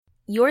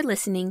You're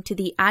listening to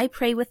the I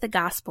Pray with the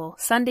Gospel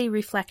Sunday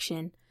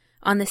Reflection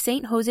on the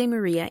St.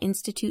 Josemaria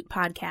Institute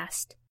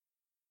podcast.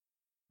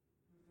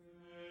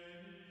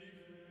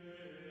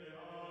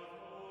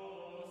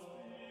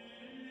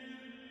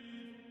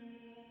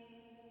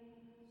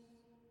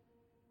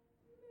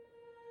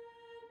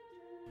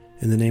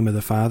 In the name of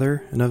the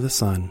Father, and of the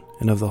Son,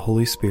 and of the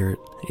Holy Spirit,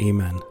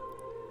 Amen.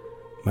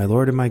 My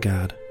Lord and my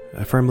God,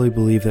 I firmly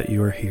believe that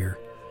you are here,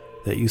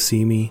 that you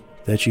see me,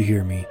 that you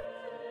hear me.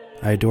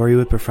 I adore you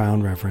with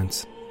profound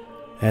reverence.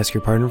 I ask your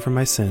pardon for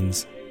my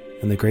sins,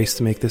 and the grace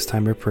to make this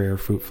time of prayer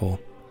fruitful.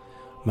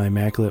 My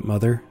Immaculate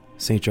Mother,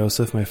 Saint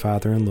Joseph, my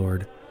Father and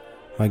Lord,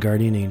 my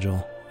guardian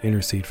angel,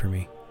 intercede for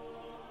me.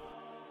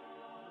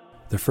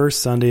 The first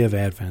Sunday of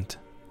Advent.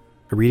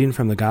 A reading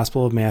from the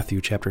Gospel of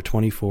Matthew, chapter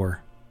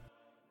 24.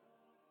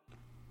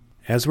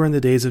 As were in the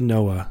days of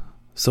Noah,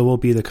 so will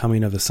be the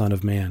coming of the Son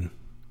of Man.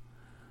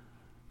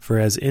 For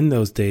as in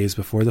those days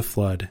before the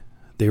flood,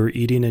 they were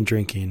eating and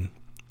drinking,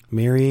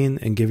 marrying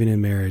and giving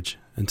in marriage,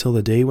 until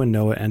the day when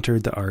Noah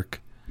entered the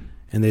ark,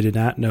 and they did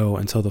not know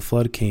until the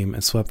flood came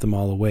and swept them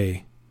all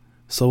away,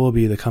 so will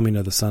be the coming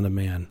of the Son of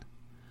Man.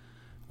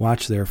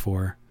 Watch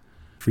therefore,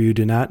 for you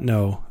do not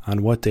know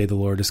on what day the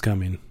Lord is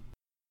coming.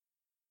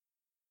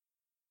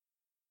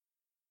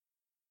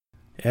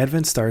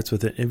 Advent starts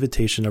with an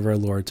invitation of our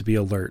Lord to be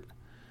alert,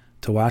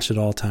 to watch at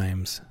all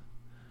times.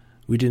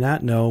 We do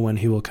not know when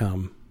he will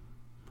come.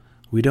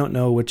 We don't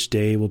know which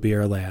day will be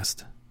our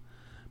last.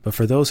 But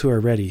for those who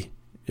are ready,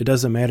 it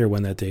doesn't matter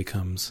when that day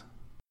comes.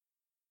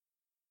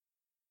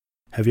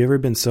 Have you ever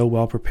been so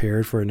well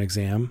prepared for an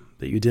exam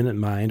that you didn't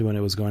mind when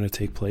it was going to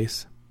take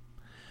place?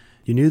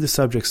 You knew the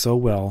subject so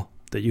well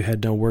that you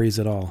had no worries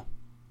at all.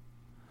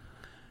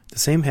 The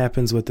same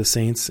happens with the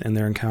saints and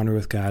their encounter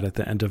with God at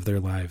the end of their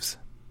lives.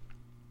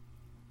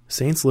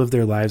 Saints live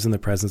their lives in the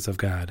presence of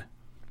God.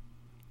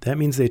 That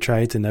means they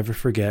try to never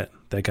forget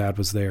that God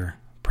was there,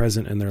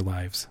 present in their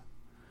lives.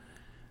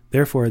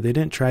 Therefore, they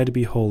didn't try to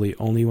be holy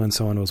only when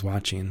someone was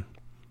watching,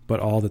 but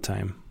all the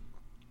time.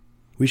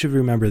 We should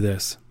remember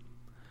this.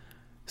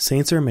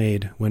 Saints are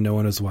made when no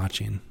one is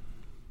watching.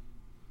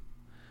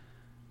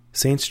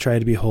 Saints try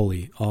to be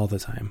holy all the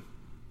time.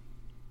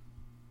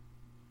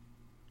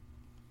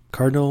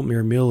 Cardinal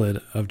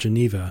Mirmilid of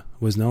Geneva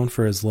was known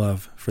for his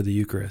love for the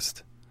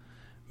Eucharist.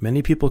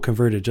 Many people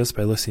converted just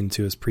by listening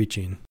to his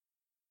preaching.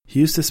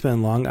 He used to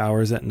spend long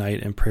hours at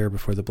night in prayer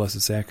before the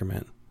Blessed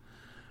Sacrament.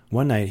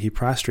 One night he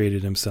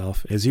prostrated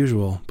himself, as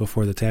usual,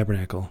 before the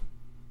tabernacle.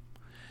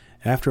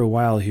 After a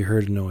while he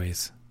heard a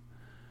noise.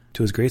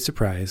 To his great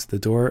surprise, the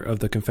door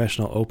of the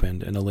confessional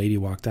opened and a lady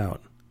walked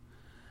out.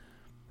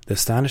 The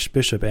astonished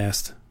bishop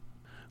asked,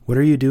 "What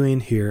are you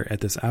doing here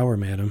at this hour,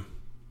 madam?"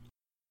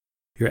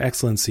 "Your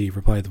Excellency,"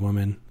 replied the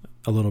woman,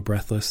 a little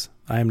breathless,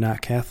 "I am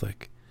not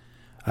Catholic.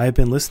 I have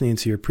been listening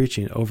to your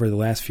preaching over the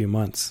last few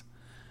months.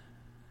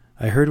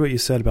 I heard what you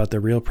said about the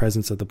real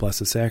presence of the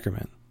Blessed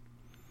Sacrament.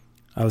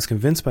 I was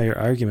convinced by your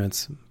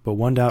arguments, but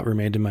one doubt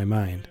remained in my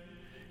mind,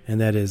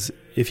 and that is,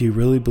 if you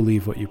really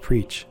believe what you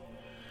preach.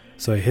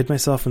 So I hid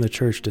myself in the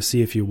church to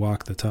see if you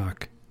walk the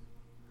talk."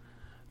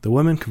 The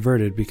woman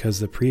converted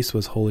because the priest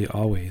was holy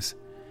always,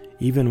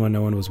 even when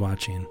no one was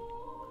watching.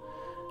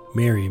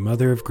 Mary,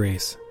 Mother of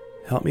Grace,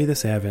 help me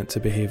this Advent to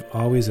behave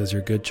always as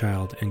your good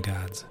child and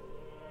God's.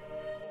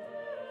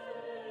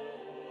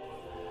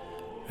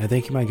 I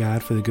thank you, my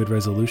God, for the good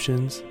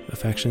resolutions,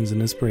 affections,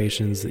 and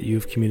inspirations that you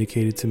have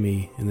communicated to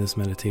me in this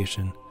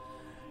meditation.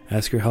 I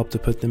ask your help to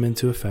put them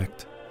into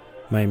effect.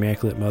 My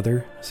Immaculate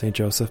Mother, Saint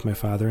Joseph, my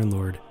Father and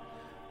Lord,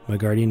 my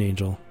guardian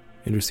angel,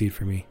 intercede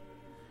for me.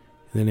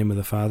 In the name of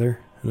the Father,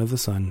 and of the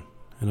Son,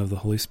 and of the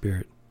Holy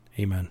Spirit.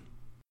 Amen.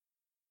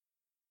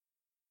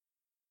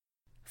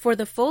 For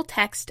the full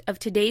text of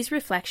today's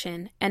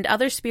reflection and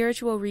other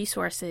spiritual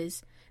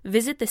resources,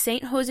 visit the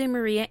St.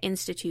 Josemaria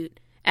Institute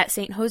at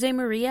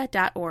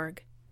stjosemaria.org.